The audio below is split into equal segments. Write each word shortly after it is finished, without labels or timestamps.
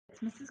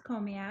it's Mrs.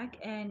 Komiak,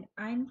 and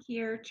I'm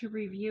here to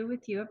review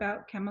with you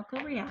about chemical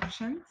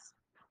reactions.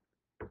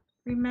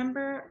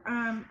 Remember,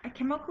 a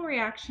chemical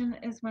reaction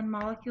is when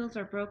molecules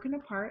are broken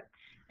apart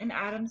and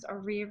atoms are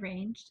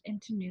rearranged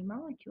into new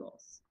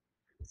molecules.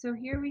 So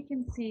here we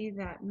can see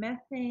that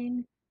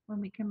methane, when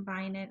we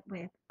combine it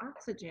with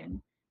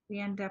oxygen, we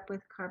end up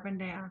with carbon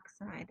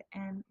dioxide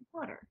and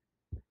water.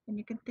 And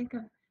you can think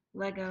of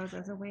Legos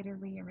as a way to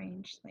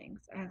rearrange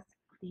things, as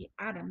the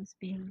atoms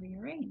being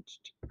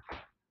rearranged.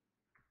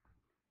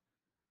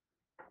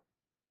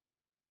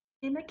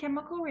 In a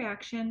chemical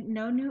reaction,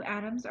 no new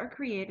atoms are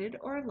created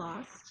or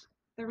lost.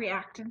 The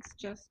reactants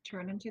just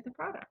turn into the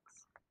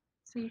products.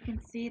 So you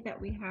can see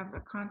that we have a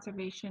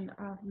conservation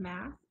of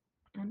mass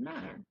and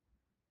matter.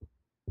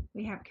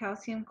 We have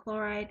calcium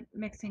chloride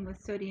mixing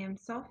with sodium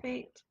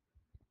sulfate,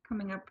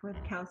 coming up with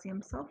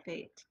calcium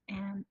sulfate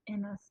and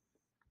in a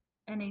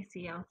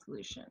NaCl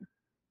solution.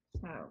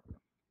 So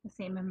the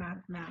same amount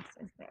of mass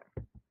is there.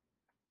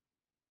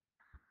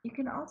 You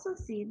can also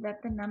see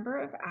that the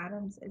number of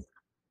atoms is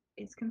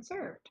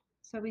conserved.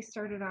 So we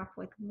started off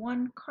with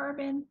one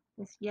carbon,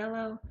 this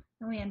yellow,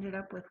 and we ended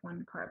up with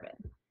one carbon.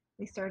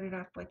 We started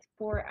off with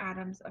 4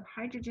 atoms of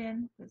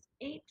hydrogen, this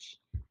H,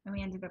 and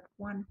we ended up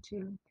 1,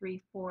 2,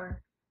 3,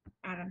 4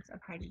 atoms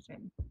of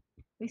hydrogen.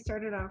 We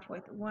started off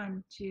with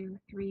 1, 2,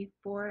 3,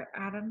 4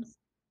 atoms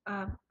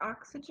of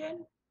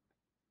oxygen,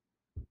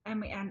 and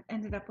we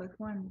ended up with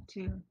 1,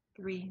 2,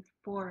 3,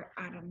 4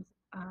 atoms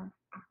of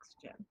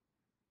oxygen.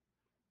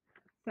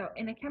 So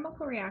in a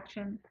chemical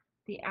reaction,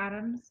 the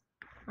atoms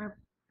are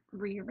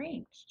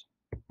rearranged.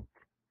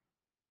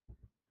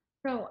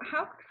 So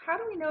how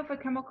do we know if a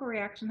chemical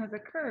reaction has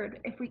occurred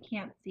if we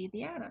can't see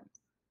the atoms?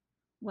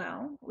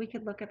 Well, we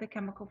could look at the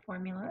chemical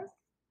formulas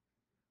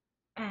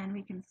and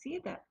we can see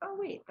that, oh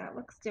wait, that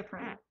looks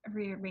different. A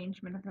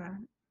rearrangement of the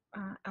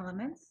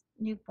elements,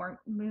 new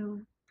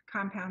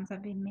compounds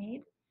have been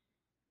made.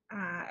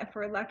 If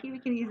we're lucky, we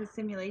can use a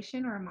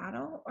simulation or a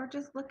model or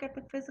just look at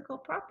the physical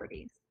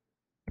properties.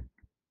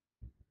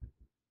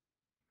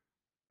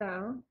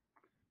 So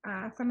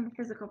some of the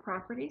physical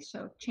properties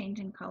show change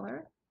in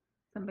color.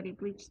 Somebody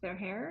bleached their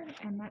hair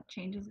and that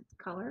changes its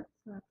color.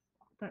 So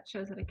that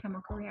shows that a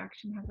chemical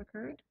reaction has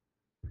occurred.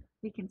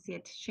 We can see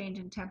a change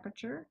in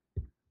temperature,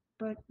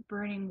 but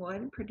burning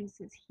wood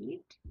produces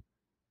heat.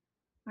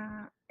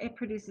 It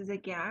produces a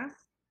gas.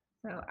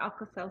 So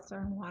Alka-Seltzer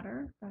and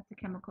water, that's a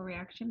chemical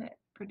reaction. It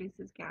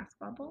produces gas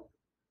bubbles.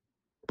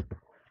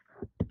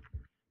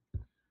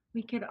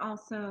 We could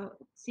also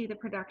see the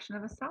production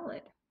of a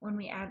solid. When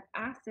we add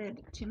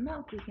acid to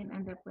milk, we can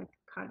end up with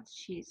cottage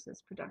cheese,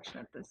 this production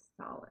of this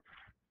solid.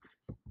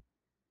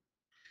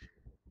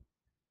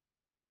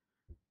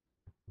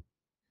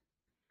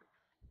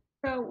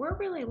 So we're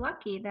really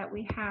lucky that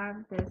we have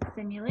this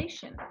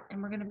simulation,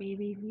 and we're going to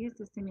use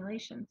the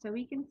simulation. So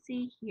we can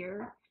see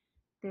here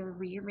the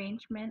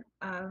rearrangement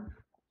of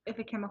if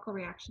a chemical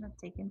reaction has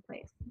taken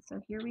place.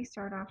 So here we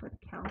start off with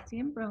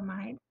calcium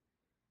bromide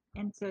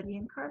and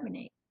sodium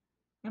carbonate.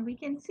 And we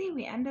can see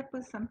we end up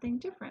with something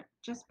different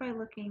just by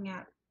looking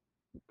at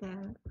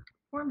the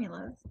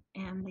formulas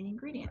and the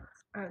ingredients,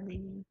 or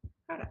the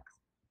products.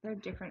 They're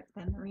different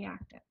than the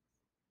reactant.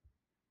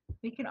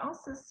 We can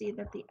also see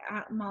that the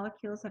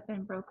molecules have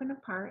been broken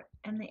apart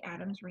and the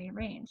atoms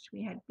rearranged.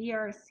 We had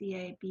Br,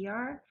 Ca,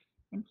 Br,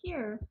 and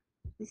here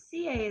the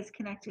Ca is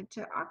connected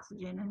to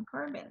oxygen and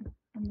carbon,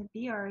 and the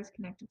Br is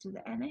connected to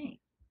the Na.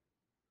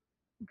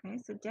 Okay,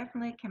 so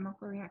definitely a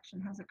chemical reaction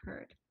has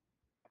occurred.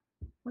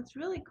 What's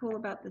really cool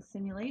about the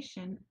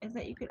simulation is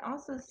that you can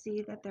also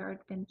see that there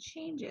have been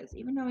changes.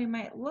 Even though we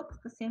might look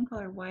the same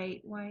color,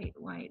 white, white,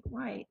 white,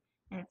 white,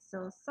 and it's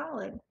still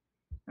solid,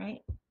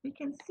 right? We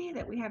can see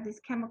that we have these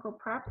chemical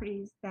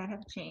properties that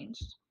have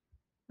changed,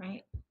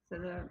 right? So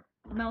the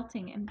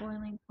melting and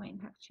boiling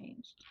point have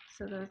changed.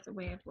 So that's a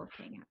way of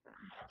looking at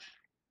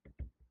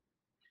them.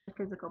 The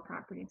physical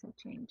properties have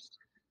changed.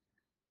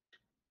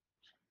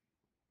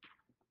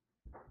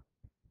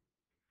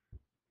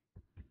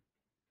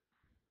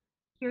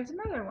 Here's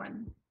another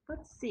one.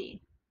 Let's see.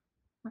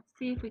 Let's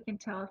see if we can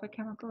tell if a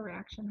chemical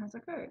reaction has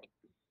occurred.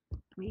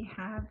 We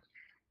have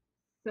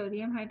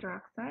sodium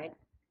hydroxide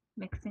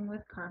mixing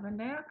with carbon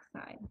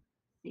dioxide,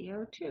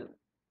 CO2.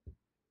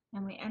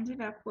 And we ended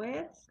up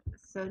with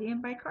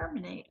sodium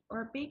bicarbonate,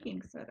 or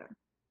baking soda.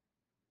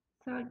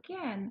 So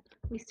again,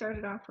 we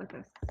started off with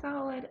a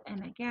solid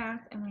and a gas,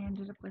 and we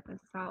ended up with a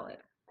solid.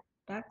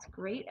 That's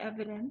great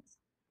evidence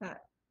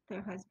that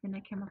there has been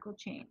a chemical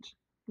change.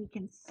 We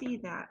can see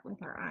that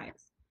with our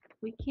eyes.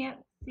 We can't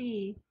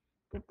see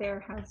that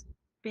there has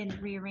been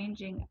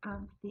rearranging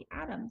of the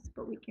atoms,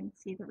 but we can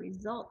see the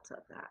result of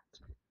that.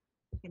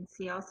 You can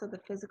see also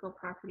the physical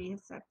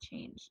properties have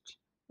changed.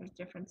 There's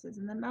differences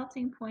in the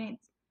melting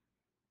points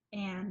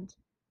and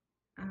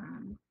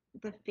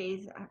the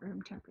phase at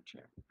room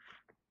temperature.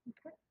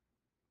 Okay.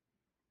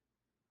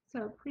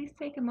 So please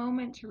take a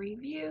moment to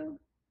review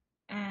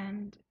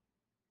and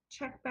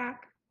check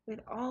back with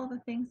all the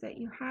things that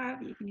you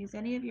have. You can use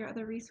any of your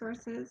other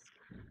resources,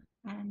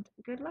 and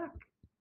good luck.